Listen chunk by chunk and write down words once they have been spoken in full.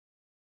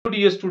Hello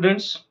dear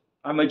students,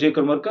 I'm Ajay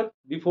Karmarkar.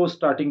 Before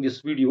starting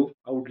this video,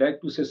 I would like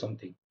to say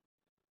something.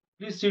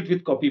 Please sit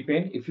with copy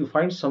pen. If you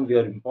find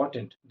somewhere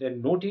important,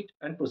 then note it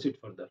and proceed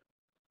further.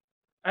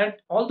 And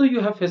although you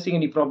have facing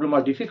any problem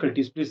or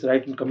difficulties, please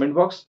write in comment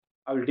box.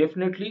 I will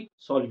definitely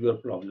solve your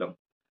problem.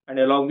 And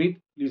along with,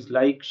 please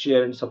like,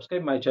 share and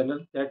subscribe my channel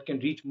that can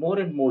reach more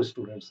and more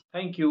students.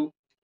 Thank you.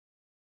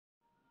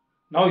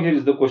 Now here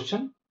is the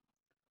question.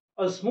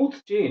 A smooth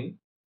chain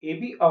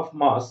AB of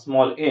mass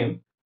small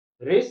m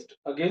rests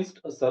against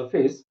a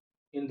surface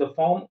in the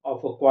form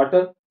of a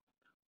quarter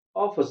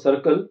of a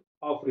circle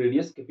of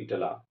radius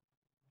capital R.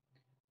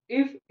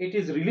 If it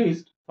is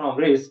released from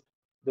rest,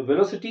 the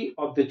velocity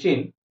of the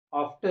chain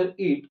after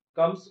it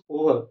comes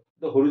over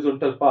the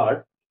horizontal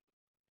part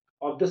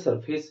of the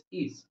surface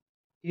is.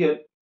 Here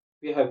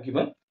we have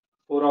given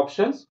four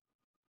options.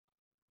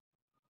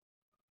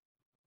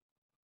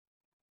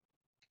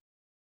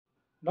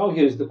 Now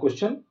here is the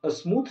question. A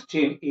smooth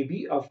chain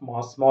AB of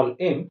mass small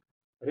m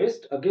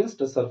rests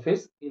against a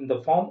surface in the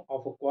form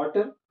of a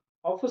quarter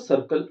of a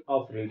circle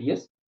of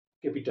radius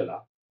capital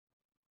R.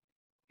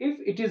 If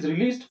it is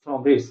released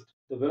from rest,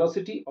 the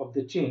velocity of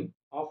the chain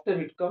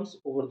after it comes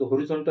over the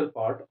horizontal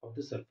part of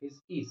the surface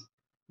is.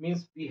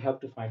 Means we have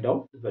to find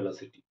out the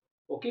velocity.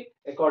 Okay,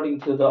 according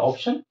to the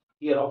option,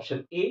 here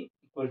option A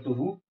equal to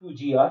root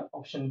 2 gr,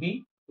 option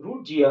B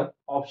root gr,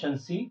 option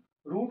C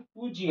root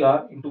 2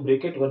 gr into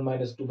bracket 1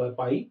 minus 2 by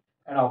pi,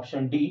 and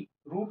option D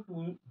root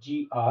 2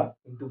 gr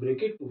into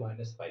bracket 2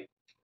 minus pi.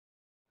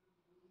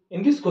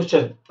 In this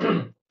question,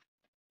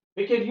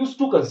 we can use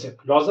two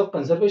concepts, laws of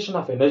conservation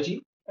of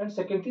energy and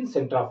second thing,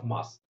 center of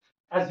mass.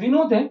 As we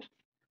know that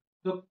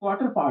the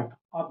quarter part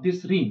of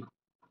this ring,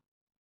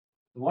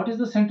 what is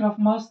the center of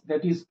mass?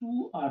 That is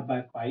 2r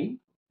by pi,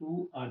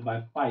 2r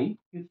by pi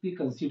if we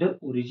consider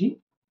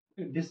origin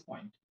at this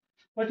point.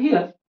 But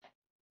here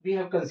we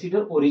have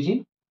considered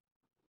origin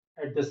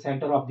at the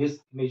center of this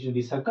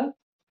imaginary circle.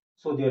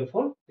 So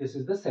therefore this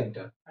is the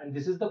center and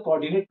this is the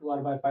coordinate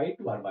 2r by pi,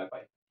 2r by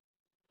pi.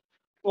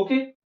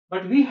 Okay,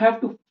 but we have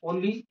to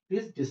only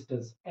this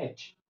distance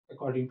h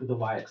according to the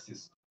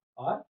y-axis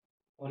or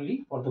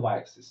only for the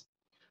y-axis.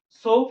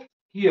 So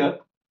here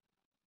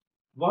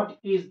what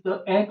is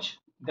the h?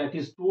 That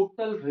is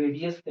total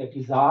radius, that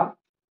is r,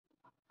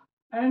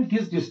 and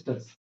this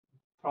distance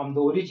from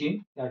the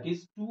origin, that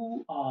is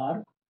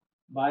 2r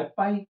by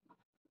pi.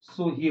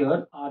 So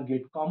here r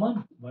get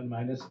common, 1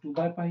 minus 2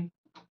 by pi.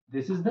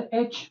 This is the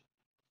h.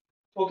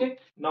 Okay,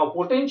 now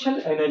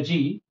potential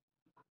energy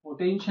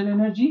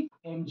mgh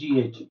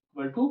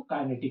equal to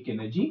kinetic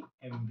energy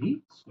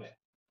mv square.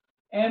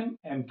 M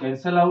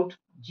cancel out,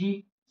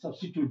 g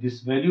substitute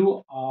this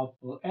value of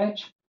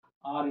h,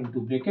 r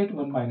into bracket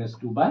 1 minus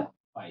 2 by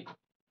pi,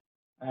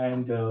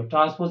 and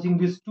transposing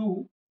this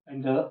 2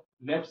 and the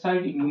left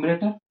side in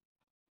numerator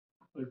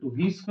equal to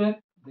v square,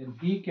 then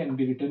v can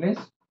be written as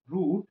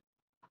root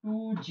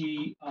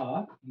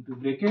 2gr into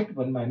bracket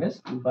 1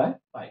 minus 2 by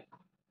pi.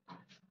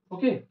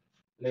 Okay,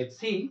 let's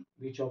see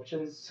which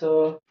option is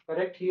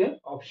correct here.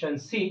 Option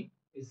C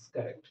is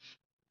correct.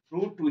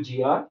 Root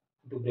 2gr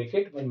into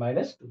bracket 1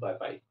 minus 2 by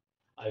pi.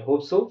 I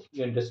hope so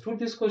you understood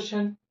this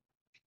question.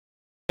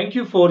 Thank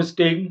you for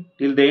staying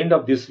till the end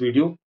of this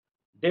video.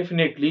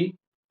 Definitely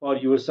for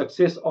your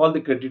success, all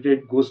the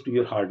credit goes to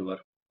your hard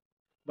work.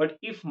 But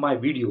if my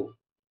video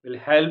will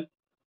help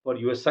for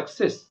your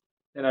success,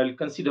 then I will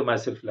consider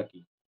myself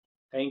lucky.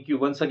 Thank you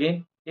once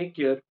again. Take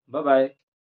care. Bye bye.